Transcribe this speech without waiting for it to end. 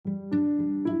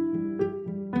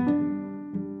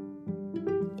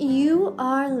You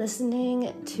are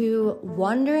listening to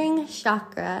Wandering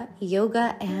Chakra,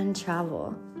 Yoga and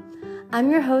Travel. I'm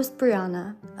your host,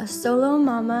 Brianna, a solo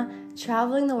mama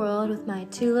traveling the world with my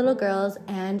 2 little girls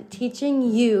and teaching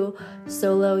you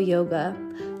solo yoga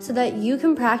so that you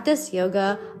can practice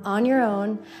yoga on your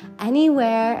own,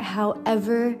 anywhere,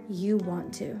 however you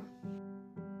want to.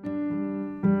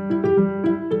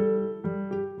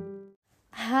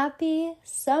 Happy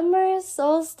summer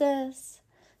solstice!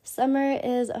 Summer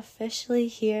is officially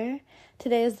here.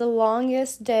 Today is the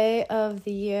longest day of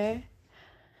the year.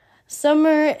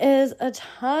 Summer is a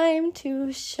time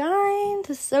to shine,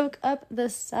 to soak up the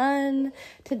sun,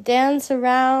 to dance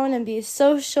around and be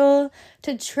social,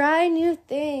 to try new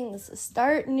things,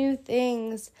 start new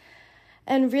things,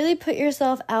 and really put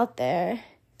yourself out there.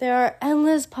 There are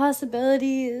endless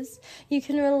possibilities. You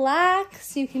can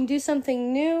relax, you can do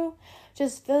something new.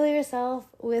 Just fill yourself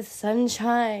with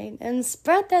sunshine and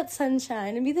spread that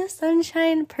sunshine and be the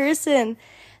sunshine person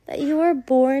that you were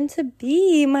born to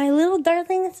be, my little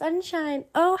darling sunshine.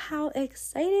 Oh, how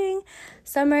exciting.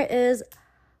 Summer is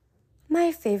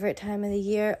my favorite time of the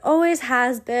year. Always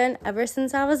has been ever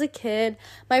since I was a kid.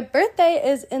 My birthday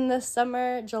is in the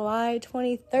summer, July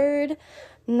 23rd,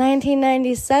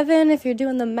 1997, if you're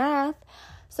doing the math.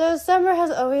 So summer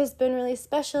has always been really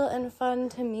special and fun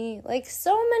to me. Like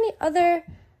so many other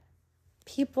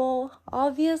people,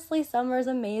 obviously summer is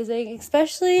amazing,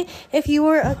 especially if you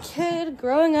were a kid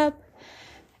growing up.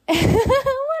 What are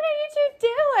you two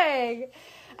doing?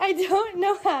 I don't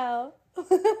know how,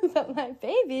 but my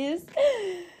babies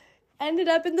ended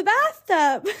up in the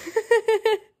bathtub.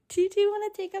 Do you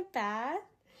want to take a bath?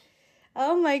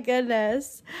 Oh my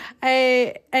goodness.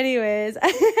 I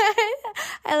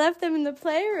left them in the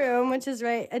playroom, which is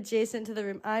right adjacent to the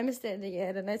room I'm standing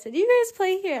in. And I said, you guys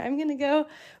play here. I'm going to go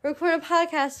record a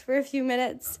podcast for a few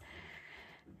minutes.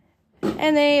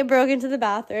 And they broke into the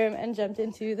bathroom and jumped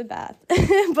into the bath.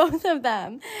 Both of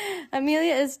them.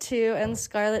 Amelia is 2 and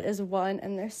Scarlett is 1.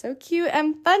 And they're so cute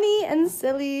and funny and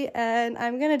silly. And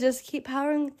I'm going to just keep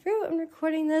powering through and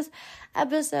recording this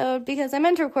episode because I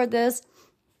meant to record this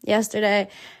yesterday,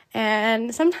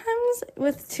 and sometimes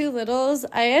with 2 littles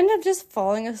I end up just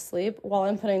falling asleep while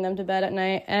I'm putting them to bed at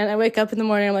night, and I wake up in the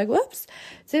morning, I'm like, whoops,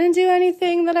 didn't do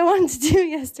anything that I wanted to do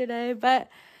yesterday. But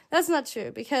that's not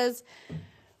true, because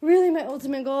really my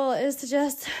ultimate goal is to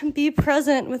just be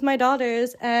present with my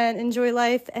daughters and enjoy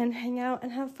life and hang out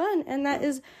and have fun, and that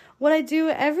is what I do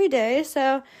every day.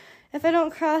 So if I don't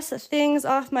cross things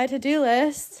off my to-do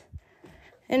list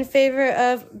in favor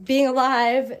of being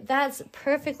alive, that's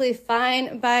perfectly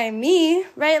fine by me.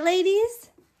 Right, ladies?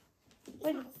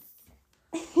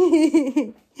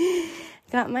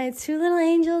 Got my 2 little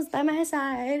angels by my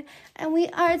side, and we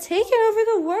are taking over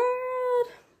the world.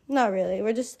 Not really.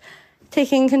 We're just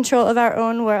taking control of our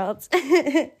own worlds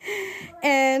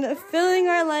and filling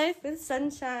our life with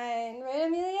sunshine. Right,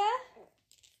 Amelia?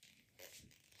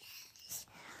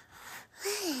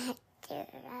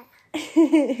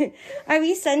 Are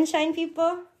we sunshine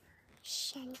people?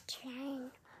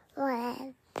 Sunshine,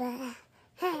 whatever.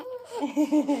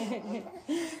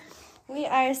 We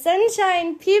are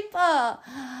sunshine people.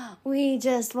 We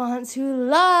just want to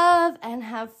love and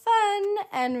have fun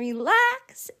and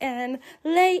relax and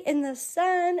lay in the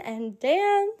sun and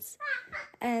dance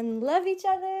and love each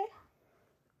other.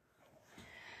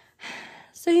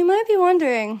 So you might be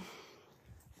wondering,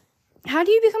 how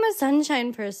do you become a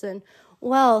sunshine person?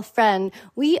 Well, friend,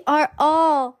 we are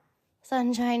all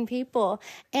sunshine people,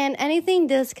 and anything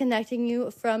disconnecting you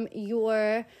from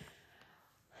your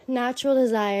natural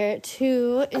desire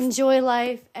to enjoy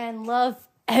life and love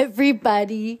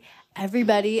everybody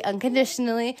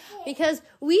unconditionally, because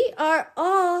we are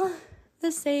all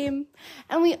the same,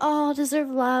 and we all deserve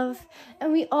love,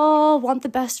 and we all want the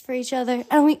best for each other,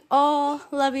 and we all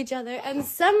love each other. And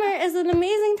summer is an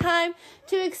amazing time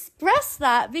to express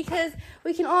that, because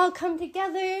we can all come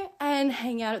together and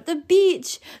hang out at the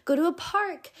beach, go to a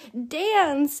park,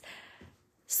 dance,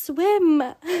 swim,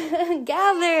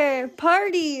 gather,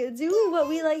 party, do what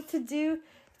we like to do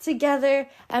together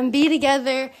and be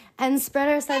together and spread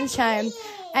our sunshine.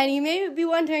 And you may be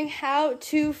wondering how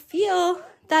to feel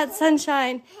that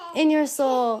sunshine in your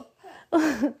soul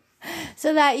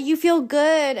so that you feel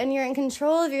good and you're in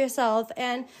control of yourself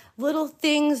and little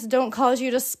things don't cause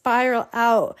you to spiral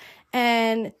out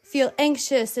and feel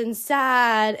anxious and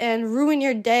sad and ruin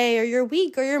your day or your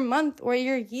week or your month or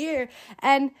your year.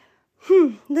 And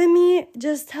let me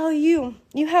just tell you,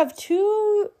 you have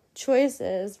 2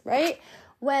 choices, right?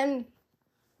 When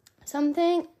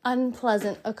something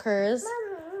unpleasant occurs,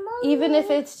 even if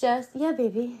it's just, yeah,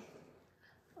 baby.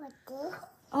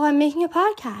 Oh, I'm making a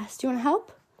podcast. Do you want to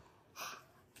help?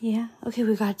 Yeah? Okay,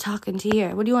 we got to talk into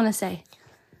here. What do you want to say?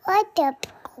 What the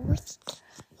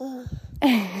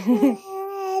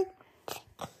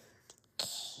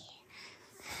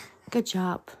Good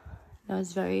job. That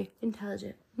was very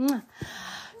intelligent. Mwah.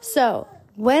 So,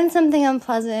 when something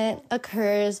unpleasant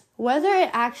occurs, whether it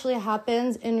actually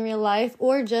happens in real life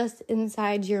or just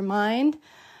inside your mind,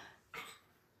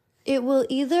 it will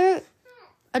either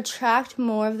attract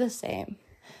more of the same.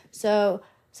 So,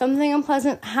 something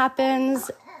unpleasant happens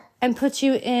and puts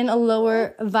you in a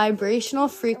lower vibrational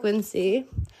frequency.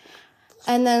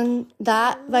 And then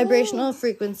that vibrational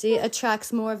frequency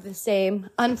attracts more of the same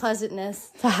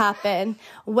unpleasantness to happen,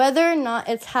 whether or not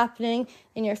it's happening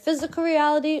in your physical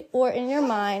reality or in your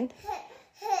mind.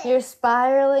 You're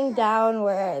spiraling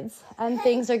downwards, and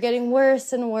things are getting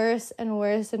worse and worse and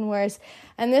worse and worse.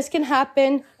 And this can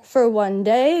happen for one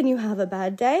day, and you have a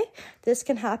bad day. This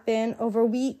can happen over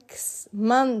weeks,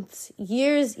 months,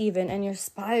 years even, and you're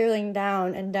spiraling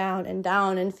down and down and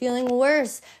down and feeling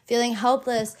worse, feeling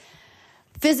helpless.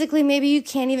 Physically, maybe you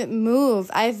can't even move.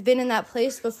 I've been in that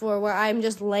place before where I'm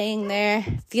just laying there,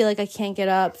 feel like I can't get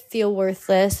up, feel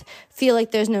worthless, feel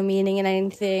like there's no meaning in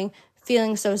anything,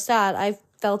 feeling so sad. I've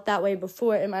felt that way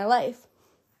before in my life.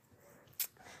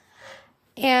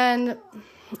 And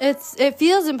it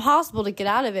feels impossible to get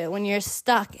out of it when you're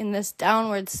stuck in this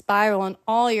downward spiral and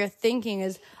all you're thinking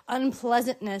is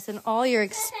unpleasantness and all you're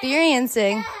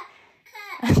experiencing,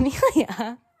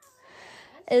 Amelia,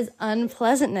 is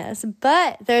unpleasantness.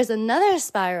 But there's another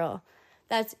spiral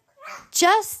that's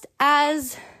just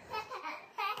as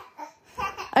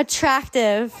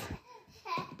attractive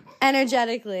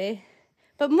energetically,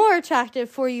 but more attractive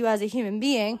for you as a human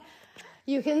being.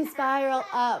 You can spiral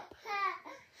up.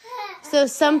 So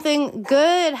something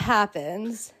good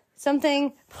happens,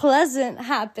 something pleasant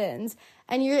happens,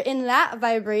 and you're in that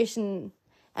vibration,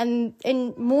 and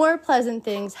more pleasant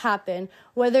things happen,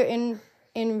 whether in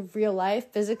real life,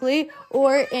 physically,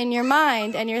 or in your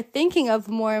mind, and you're thinking of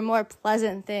more and more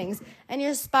pleasant things, and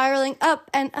you're spiraling up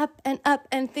and up and up,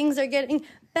 and things are getting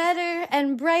better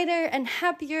and brighter and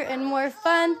happier and more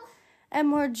fun and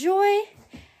more joy,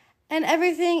 and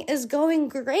everything is going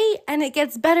great, and it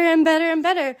gets better and better and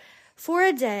better for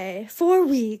a day, for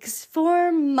weeks,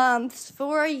 for months,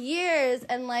 for years,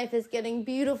 and life is getting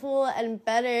beautiful and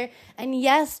better. And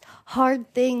yes,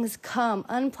 hard things come,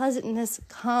 unpleasantness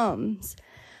comes,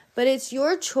 but it's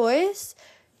your choice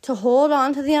to hold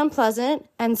on to the unpleasant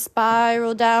and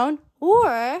spiral down,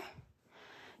 or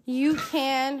you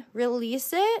can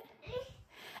release it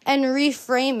and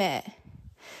reframe it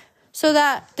so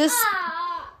that this...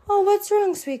 Oh, what's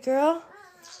wrong, sweet girl?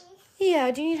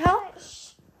 Yeah, do you need help?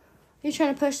 You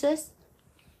trying to push this?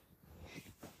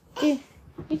 You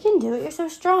can do it. You're so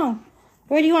strong.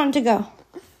 Where do you want it to go?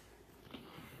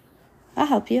 I'll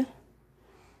help you.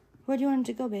 Where do you want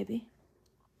it to go, baby?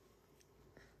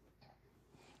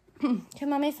 Can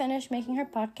Mommy finish making her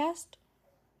podcast?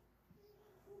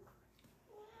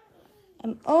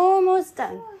 I'm almost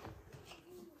done.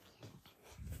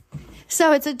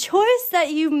 So it's a choice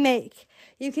that you make.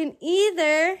 You can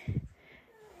either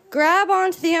grab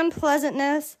onto the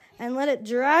unpleasantness and let it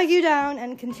drag you down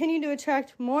and continue to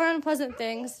attract more unpleasant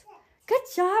things. Good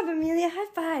job, Amelia. High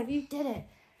five. You did it.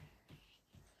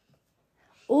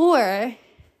 Or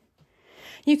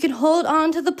you can hold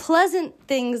on to the pleasant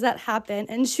things that happen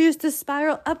and choose to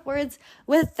spiral upwards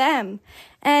with them.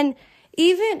 And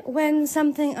even when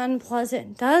something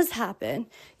unpleasant does happen,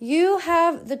 you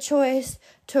have the choice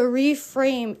to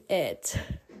reframe it.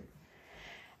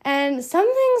 And some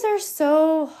things are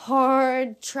so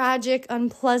hard, tragic,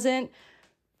 unpleasant,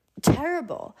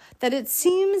 terrible, that it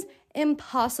seems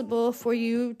impossible for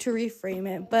you to reframe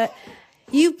it. But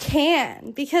you can,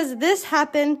 because this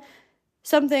happened,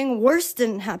 something worse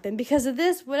didn't happen. Because of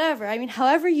this, whatever. I mean,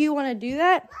 however you want to do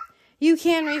that, you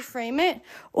can reframe it.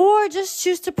 Or just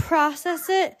choose to process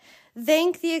it,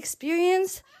 thank the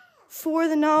experience for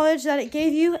the knowledge that it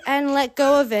gave you, and let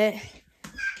go of it.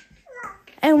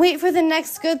 And wait for the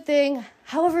next good thing,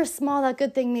 however small that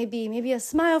good thing may be. Maybe a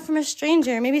smile from a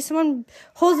stranger. Maybe someone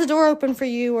holds the door open for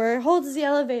you or holds the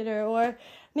elevator. Or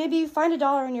maybe you find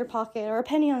 $1 in your pocket or a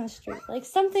penny on the street. Like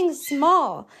something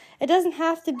small. It doesn't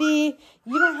have to be,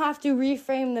 you don't have to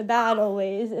reframe the bad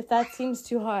always if that seems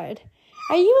too hard.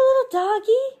 Are you a little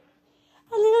doggy?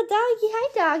 A little doggy.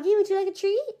 Hi, doggy. Would you like a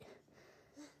treat?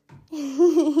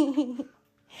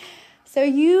 So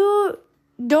you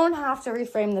don't have to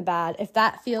reframe the bad if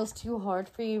that feels too hard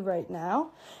for you right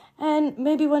now. And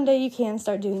maybe one day you can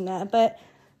start doing that. But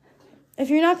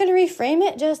if you're not going to reframe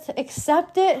it, just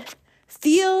accept it.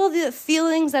 Feel the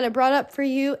feelings that it brought up for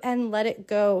you and let it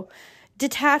go.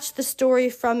 detach the story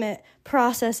from it,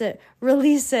 process it,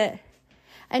 release it,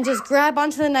 and just grab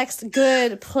onto the next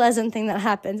good, pleasant thing that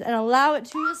happens and allow it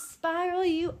to just spiral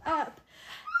you up.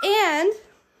 And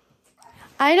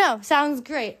I know, sounds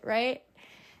great, right?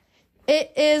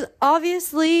 It is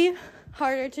obviously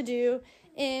harder to do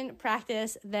in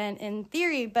practice than in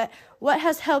theory, but what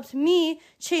has helped me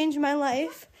change my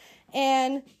life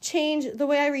and change the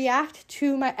way I react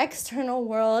to my external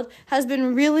world has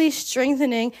been really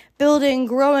strengthening, building,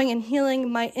 growing, and healing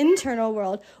my internal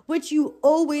world, which you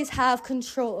always have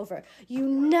control over. You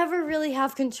never really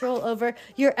have control over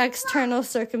your external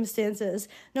circumstances.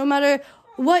 No matter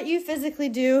what you physically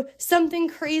do, something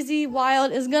crazy,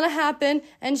 wild is going to happen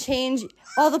and change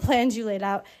all the plans you laid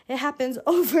out. It happens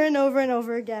over and over and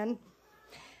over again.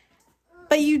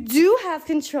 But you do have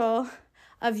control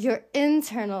of your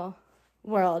internal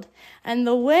world. And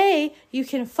the way you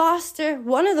can foster,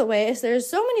 one of the ways, there's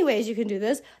so many ways you can do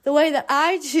this, the way that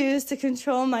I choose to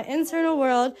control my internal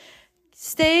world,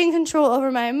 stay in control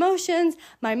over my emotions,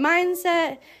 my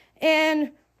mindset,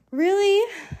 and really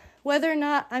whether or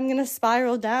not I'm going to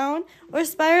spiral down or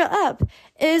spiral up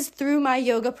is through my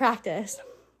yoga practice.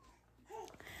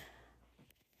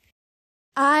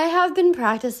 I have been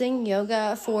practicing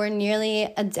yoga for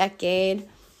nearly a decade.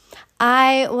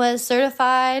 I was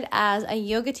certified as a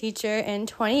yoga teacher in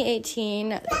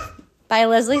 2018 by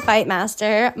Leslie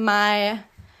Fightmaster, my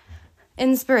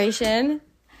inspiration.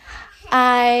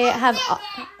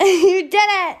 You did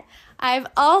it! I've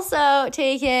also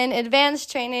taken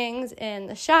advanced trainings in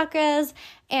the chakras,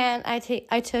 and I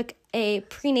took a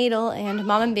prenatal and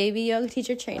mom and baby yoga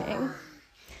teacher training.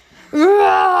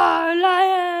 Roar,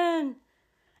 lion!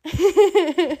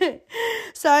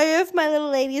 Sorry if my little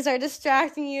ladies are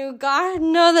distracting you. God,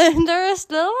 no, they're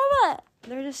still, but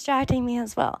they're distracting me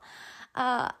as well.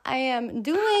 I am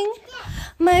doing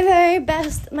my very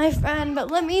best, my friend, but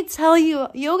let me tell you,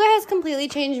 yoga has completely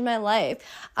changed my life.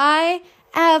 I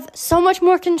have so much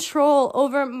more control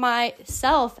over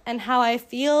myself and how I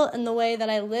feel and the way that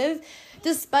I live,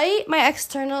 despite my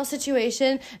external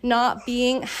situation not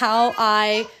being how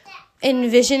I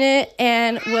envision it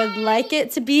and would like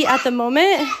it to be at the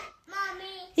moment. Mommy.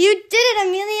 You did it,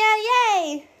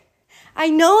 Amelia! Yay! I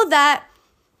know that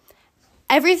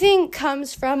everything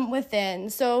comes from within.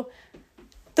 So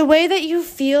the way that you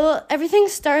feel, everything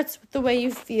starts with the way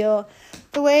you feel.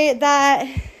 The way that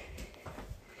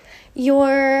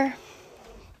you're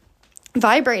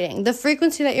vibrating. The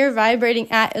frequency that you're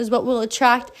vibrating at is what will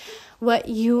attract what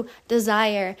you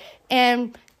desire.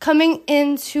 And coming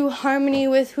into harmony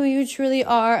with who you truly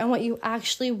are and what you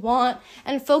actually want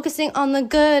and focusing on the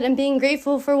good and being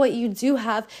grateful for what you do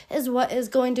have is what is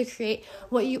going to create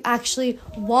what you actually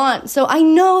want. So I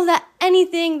know that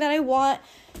anything that I want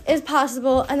is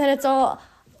possible and that it's all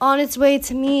on its way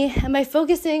to me, and by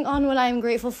focusing on what I'm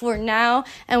grateful for now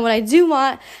and what I do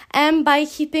want, and by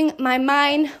keeping my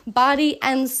mind, body,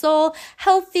 and soul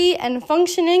healthy and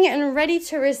functioning and ready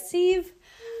to receive,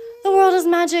 the world is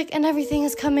magic and everything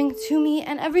is coming to me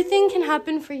and everything can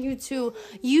happen for you too.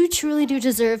 You truly do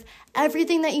deserve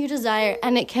everything that you desire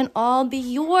and it can all be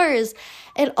yours.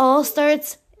 It all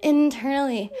starts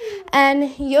internally.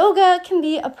 And yoga can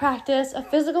be a practice, a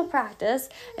physical practice.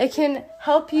 It can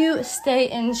help you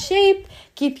stay in shape,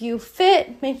 keep you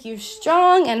fit, make you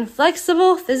strong and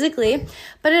flexible physically,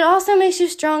 but it also makes you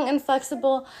strong and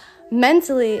flexible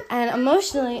mentally and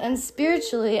emotionally and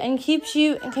spiritually and keeps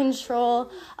you in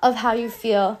control of how you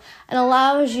feel and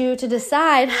allows you to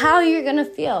decide how you're going to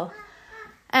feel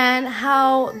and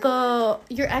how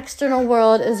your external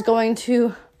world is going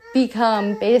to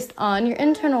become based on your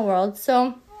internal world.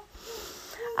 So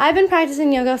I've been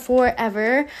practicing yoga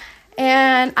forever,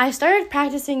 and I started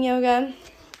practicing yoga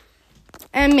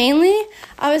and mainly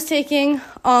I was taking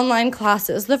online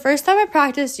classes. The first time I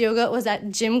practiced yoga was at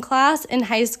gym class in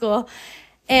high school,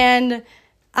 and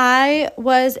I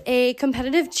was a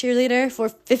competitive cheerleader for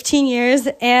 15 years,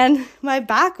 and my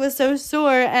back was so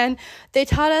sore, and they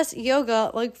taught us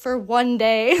yoga like for one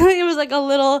day. It was like a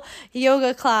little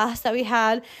yoga class that we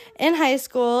had in high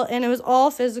school, and it was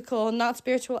all physical, not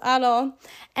spiritual at all,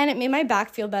 and it made my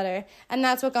back feel better, and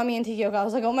that's what got me into yoga. I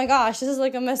was like, oh my gosh, this is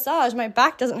like a massage. My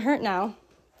back doesn't hurt now.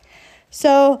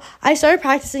 So I started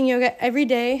practicing yoga every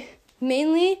day,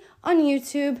 mainly on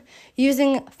YouTube,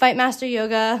 using Fightmaster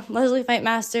Yoga, Leslie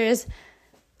Fightmaster's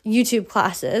YouTube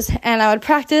classes. And I would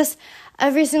practice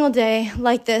every single day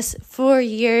like this for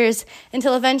years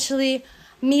until eventually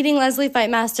meeting Leslie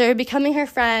Fightmaster, becoming her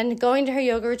friend, going to her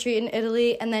yoga retreat in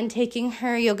Italy, and then taking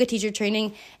her yoga teacher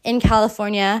training in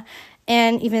California,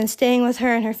 and even staying with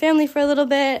her and her family for a little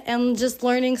bit and just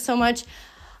learning so much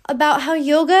about how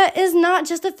yoga is not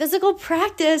just a physical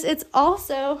practice, it's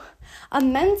also a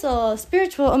mental,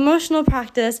 spiritual, emotional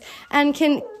practice, and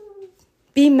can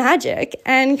be magic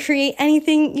and create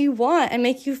anything you want and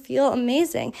make you feel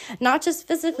amazing. Not just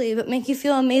physically, but make you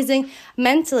feel amazing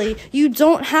mentally. You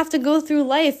don't have to go through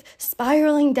life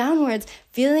spiraling downwards,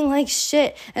 feeling like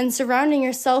shit, and surrounding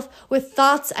yourself with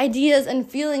thoughts, ideas, and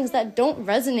feelings that don't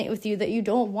resonate with you, that you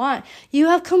don't want. You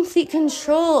have complete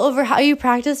control over how you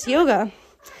practice yoga.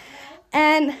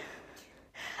 And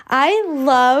I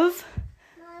love...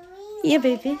 Yeah,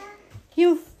 baby.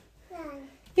 You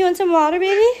want some water,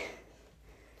 baby?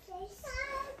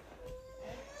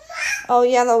 Oh,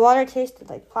 yeah, the water tasted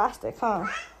like plastic, huh?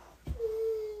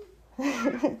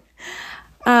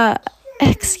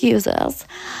 Excuse us.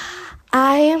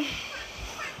 I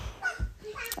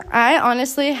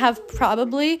honestly have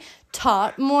probably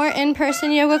taught more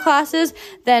in-person yoga classes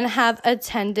than have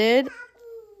attended.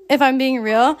 If I'm being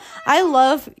real, I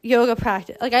love yoga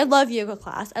practice. Like, I love yoga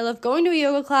class. I love going to a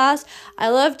yoga class. I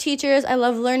love teachers. I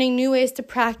love learning new ways to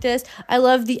practice. I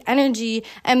love the energy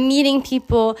and meeting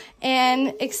people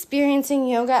and experiencing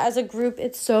yoga as a group.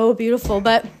 It's so beautiful,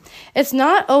 but it's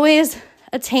not always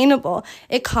attainable.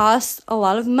 It costs a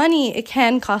lot of money. It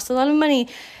can cost a lot of money.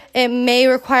 It may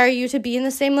require you to be in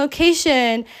the same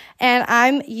location, and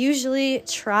I'm usually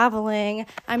traveling.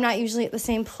 I'm not usually at the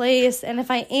same place, and if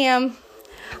I am,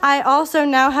 I also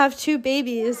now have 2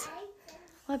 babies.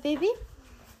 What, baby?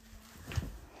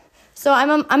 So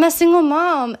I'm a single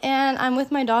mom, and I'm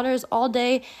with my daughters all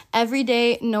day, every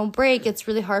day, no break. It's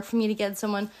really hard for me to get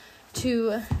someone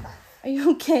to... Are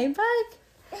you okay,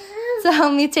 bud? To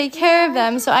help me take care of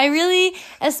them. So I really,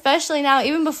 especially now,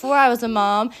 even before I was a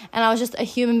mom and I was just a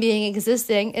human being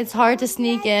existing, it's hard to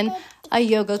sneak in a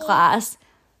yoga class.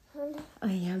 Oh,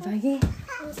 yeah, Buggy?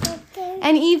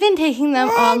 And even taking them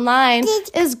online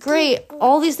is great.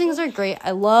 All these things are great.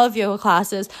 I love yoga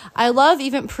classes. I love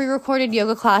even pre-recorded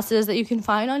yoga classes that you can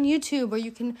find on YouTube or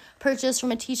you can purchase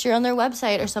from a teacher on their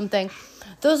website or something.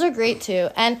 Those are great too.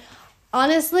 And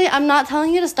honestly, I'm not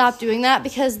telling you to stop doing that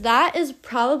because that is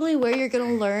probably where you're going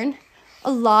to learn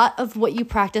a lot of what you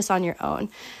practice on your own.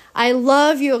 I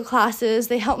love yoga classes.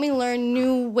 They help me learn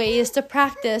new ways to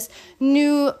practice,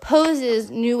 new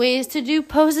poses, new ways to do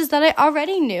poses that I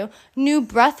already knew, new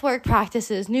breathwork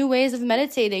practices, new ways of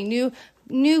meditating,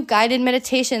 new guided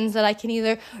meditations that I can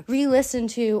either re-listen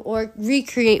to or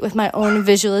recreate with my own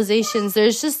visualizations.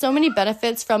 There's just so many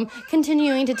benefits from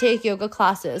continuing to take yoga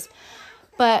classes.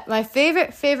 But my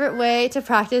favorite way to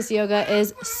practice yoga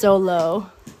is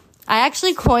solo. I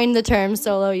actually coined the term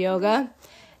solo yoga,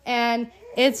 and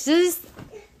it's just,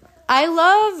 I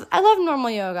love normal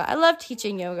yoga. I love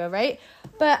teaching yoga, right?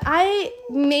 But I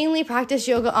mainly practice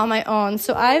yoga on my own.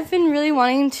 So I've been really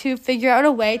wanting to figure out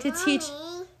a way to teach.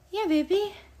 Yeah,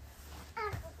 baby.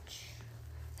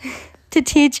 To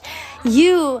teach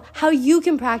you how you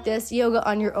can practice yoga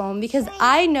on your own. Because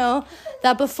I know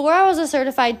that before I was a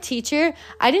certified teacher,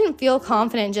 I didn't feel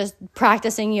confident just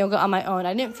practicing yoga on my own.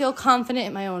 I didn't feel confident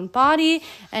in my own body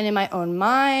and in my own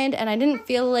mind. And I didn't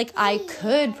feel like I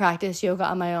could practice yoga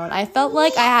on my own. I felt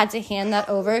like I had to hand that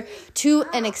over to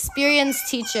an experienced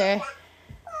teacher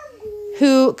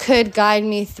who could guide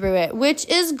me through it, which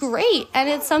is great. And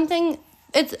it's something,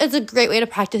 it's a great way to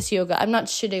practice yoga. I'm not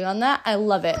shitting on that. I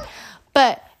love it.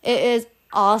 But it is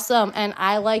awesome, and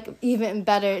I like even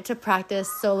better to practice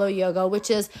solo yoga,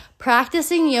 which is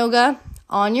practicing yoga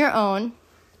on your own,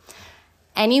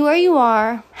 anywhere you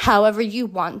are, however you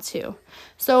want to.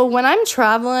 So when I'm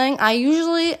traveling, I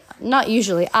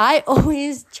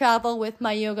always travel with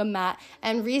my yoga mat,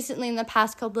 and recently in the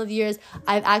past couple of years,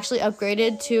 I've actually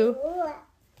upgraded to,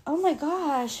 oh my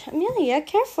gosh, Amelia,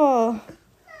 careful.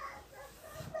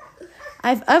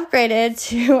 I've upgraded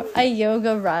to a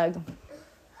yoga rug.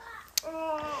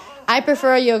 I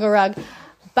prefer a yoga rug,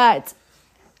 but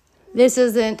this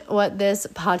isn't what this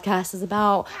podcast is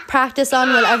about. Practice on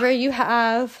whatever you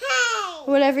have,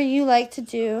 whatever you like to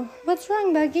do. What's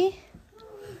wrong, Buggy?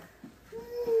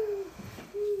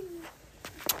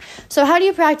 So how do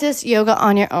you practice yoga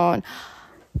on your own?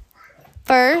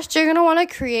 First, you're going to want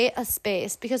to create a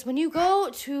space, because when you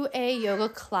go to a yoga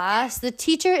class, the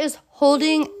teacher is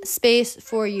holding space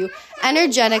for you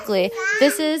energetically.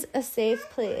 This is a safe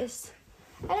place.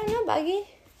 I don't know, Buggy.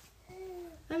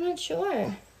 I'm not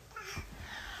sure.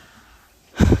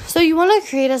 So you want to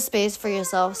create a space for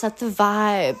yourself, set the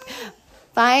vibe.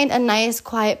 Find a nice,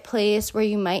 quiet place where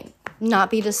you might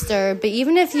not be disturbed. But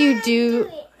even if you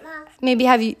do, maybe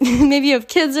you have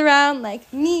kids around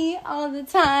like me all the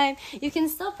time, you can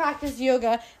still practice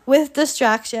yoga with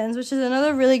distractions, which is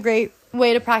another really great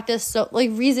way to practice. So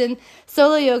reason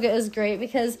solo yoga is great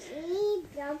because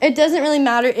it doesn't really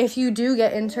matter if you do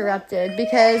get interrupted,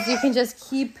 because you can just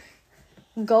keep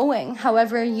going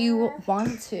however you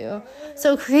want to.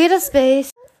 So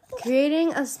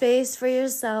creating a space for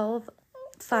yourself.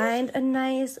 Find a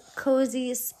nice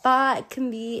cozy spot. It can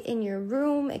be in your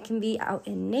room, it can be out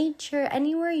in nature,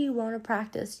 anywhere you want to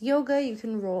practice yoga. You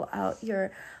can roll out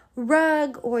your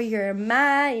rug or your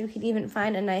mat. You can even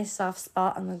find a nice soft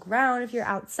spot on the ground if you're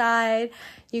outside.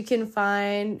 You can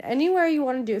find anywhere you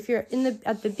want to do. If you're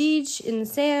at the beach, in the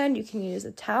sand, you can use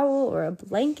a towel or a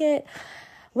blanket.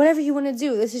 Whatever you want to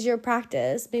do, this is your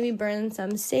practice. Maybe burn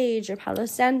some sage or Palo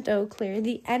Santo, clear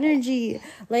the energy,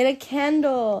 light a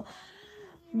candle,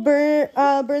 burn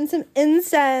some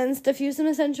incense, diffuse some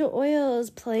essential oils,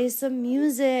 play some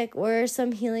music or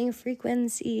some healing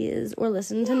frequencies, or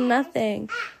listen to nothing.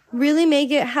 Really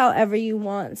make it however you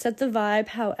want. Set the vibe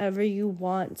however you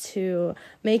want to.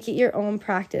 Make it your own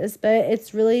practice. But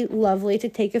it's really lovely to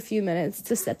take a few minutes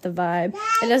to set the vibe.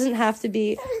 It doesn't have to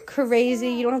be crazy.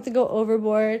 You don't have to go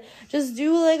overboard. Just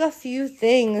do like a few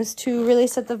things to really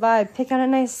set the vibe. Pick out a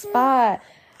nice spot.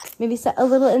 Maybe set a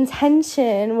little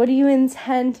intention. What do you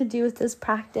intend to do with this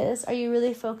practice? Are you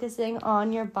really focusing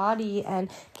on your body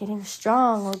and getting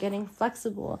strong or getting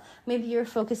flexible? Maybe you're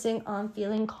focusing on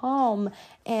feeling calm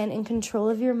and in control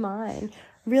of your mind.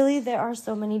 Really, there are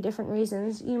so many different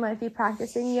reasons. You might be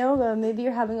practicing yoga. Maybe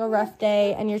you're having a rough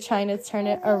day and you're trying to turn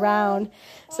it around.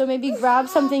 So maybe grab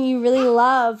something you really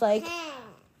love, like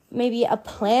maybe a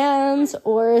plant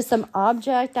or some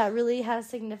object that really has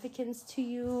significance to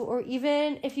you, or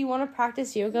even if you want to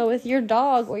practice yoga with your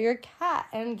dog or your cat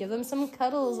and give them some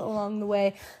cuddles along the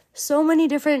way. So many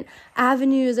different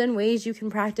avenues and ways you can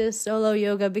practice solo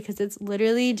yoga, because it's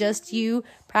literally just you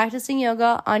practicing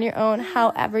yoga on your own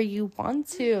however you want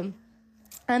to.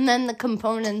 And then the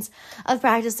components of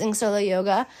practicing solo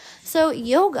yoga. So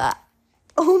yoga,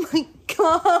 oh my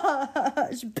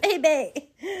gosh, baby.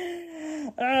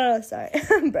 Oh, sorry.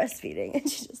 I'm breastfeeding. And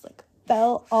she just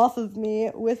fell off of me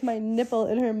with my nipple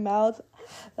in her mouth.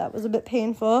 That was a bit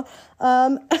painful.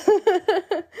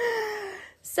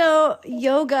 So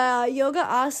yoga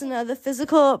asana, the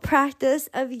physical practice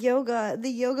of yoga, the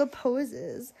yoga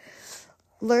poses.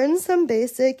 Learn some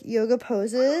basic yoga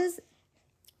poses.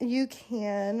 You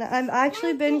can. I've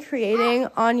actually been creating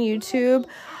on YouTube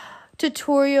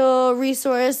tutorial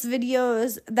resource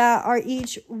videos that are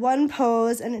each one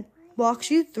pose, and it walks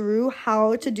you through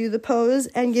how to do the pose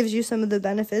and gives you some of the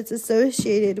benefits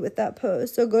associated with that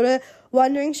pose. So go to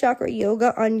Wandering Chakra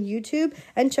Yoga on YouTube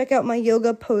and check out my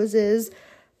yoga poses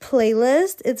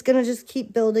playlist. It's gonna just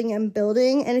keep building and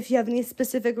building, and if you have any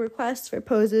specific requests for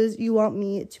poses you want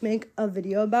me to make a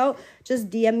video about, just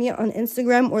DM me on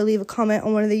Instagram or leave a comment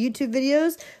on one of the YouTube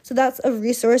videos. So that's a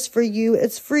resource for you.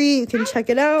 It's free. You can check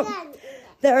it out.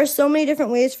 There are so many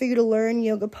different ways for you to learn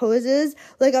yoga poses.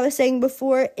 Like I was saying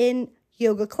before, in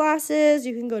yoga classes,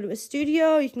 you can go to a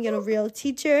studio, you can get a real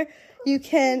teacher, you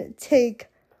can take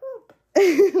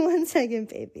one second,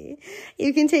 baby.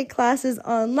 You can take classes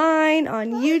online,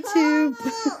 on YouTube.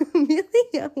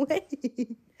 Really?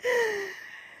 Wait.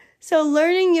 So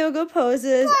learning yoga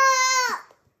poses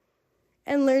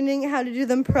and learning how to do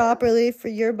them properly for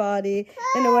your body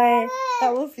in a way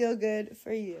that will feel good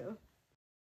for you.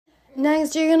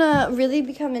 Next, you're gonna really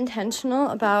become intentional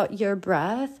about your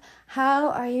breath. How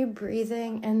are you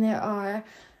breathing? And there are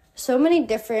so many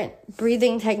different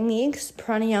breathing techniques,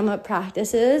 pranayama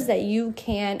practices that you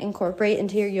can incorporate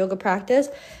into your yoga practice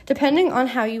depending on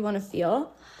how you want to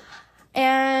feel.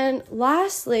 And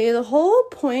lastly, the whole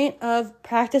point of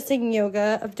practicing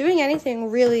yoga, of doing anything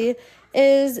really,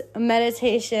 is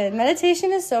meditation.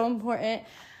 Meditation is so important.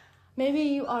 Maybe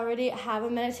you already have a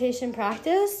meditation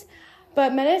practice,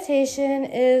 but meditation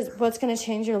is what's going to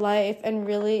change your life and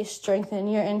really strengthen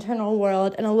your internal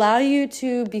world and allow you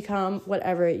to become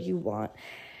whatever you want.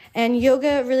 And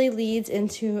yoga really leads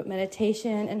into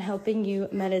meditation and helping you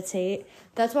meditate.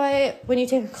 That's why when you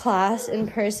take a class in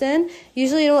person,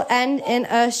 usually it'll end in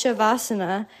a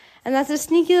shavasana. And that's a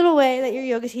sneaky little way that your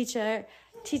yoga teacher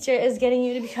is getting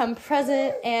you to become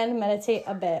present and meditate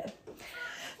a bit.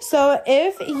 So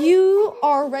if you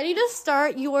are ready to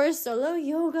start your solo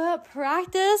yoga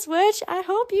practice, which I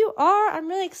hope you are, I'm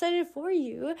really excited for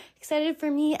you, excited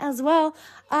for me as well,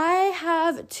 I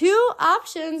have 2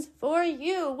 options for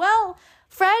you. Well,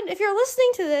 friend, if you're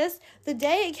listening to this, the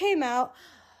day it came out,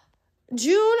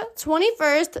 June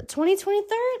 21st,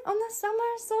 2023, on the summer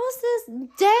solstice,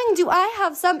 dang, do I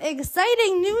have some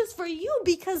exciting news for you,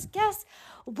 because guess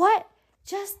what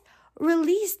just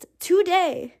released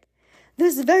today?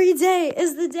 this very day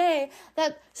is the day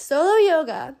that solo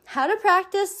yoga, how to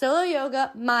practice solo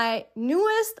yoga, my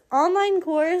newest online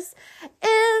course,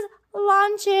 is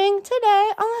launching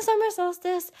today on the summer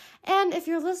solstice. And if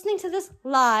you're listening to this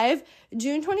live,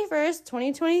 June 21st,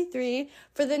 2023,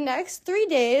 for the next 3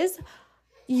 days,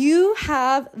 you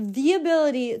have the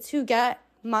ability to get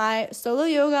my solo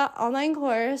yoga online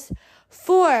course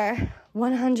for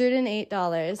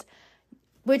 $108,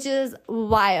 which is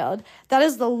wild. That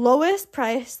is the lowest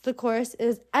price the course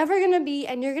is ever going to be,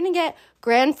 and you're going to get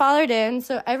grandfathered in.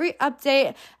 So every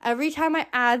update, every time I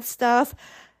add stuff,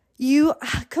 you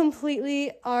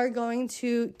completely are going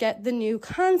to get the new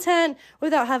content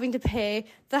without having to pay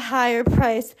the higher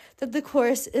price that the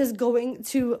course is going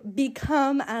to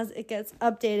become as it gets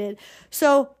updated.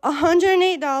 So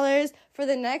 $108 for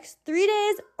the next 3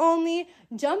 days only.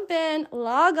 Jump in,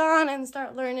 log on, and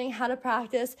start learning how to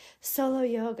practice solo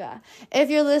yoga. If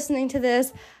you're listening to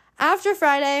this after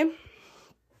Friday,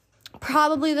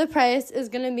 probably the price is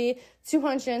going to be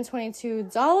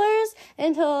 $222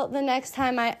 until the next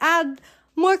time I add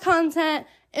more content,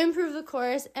 improve the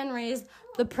course, and raise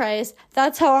the price.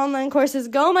 That's how online courses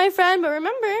go, my friend. But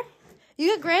remember, you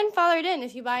get grandfathered in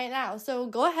if you buy it now. So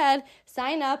go ahead,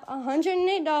 sign up,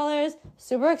 $108.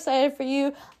 Super excited for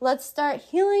you. Let's start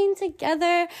healing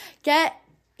together. Get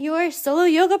your solo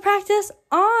yoga practice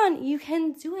on. You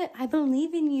can do it. I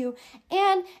believe in you.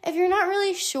 And if you're not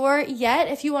really sure yet,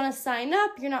 if you want to sign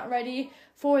up, you're not ready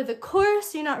for the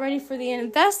course, you're not ready for the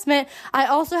investment, I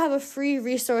also have a free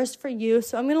resource for you.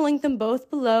 So I'm going to link them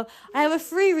both below. I have a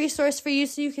free resource for you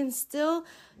so you can still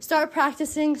start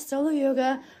practicing solo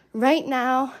yoga right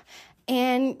now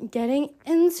and getting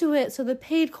into it. So the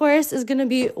paid course is going to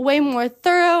be way more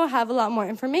thorough, have a lot more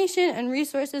information and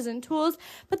resources and tools,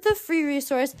 but the free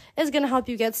resource is going to help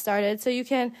you get started so you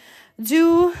can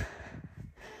do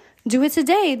it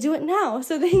today, do it now.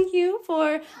 So thank you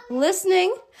for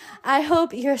listening. I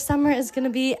hope your summer is going to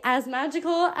be as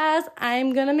magical as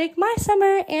I'm going to make my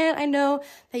summer, and I know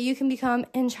that you can become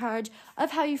in charge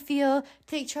of how you feel,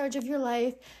 take charge of your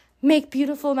life, make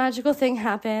beautiful, magical things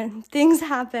happen.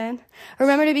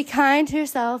 Remember to be kind to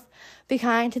yourself, be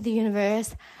kind to the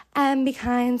universe, and be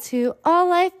kind to all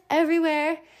life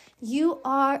everywhere. You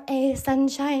are a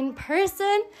sunshine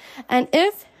person, and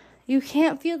if you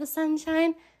can't feel the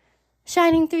sunshine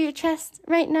shining through your chest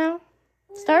right now,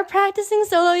 start practicing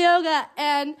solo yoga,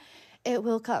 and it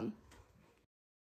will come.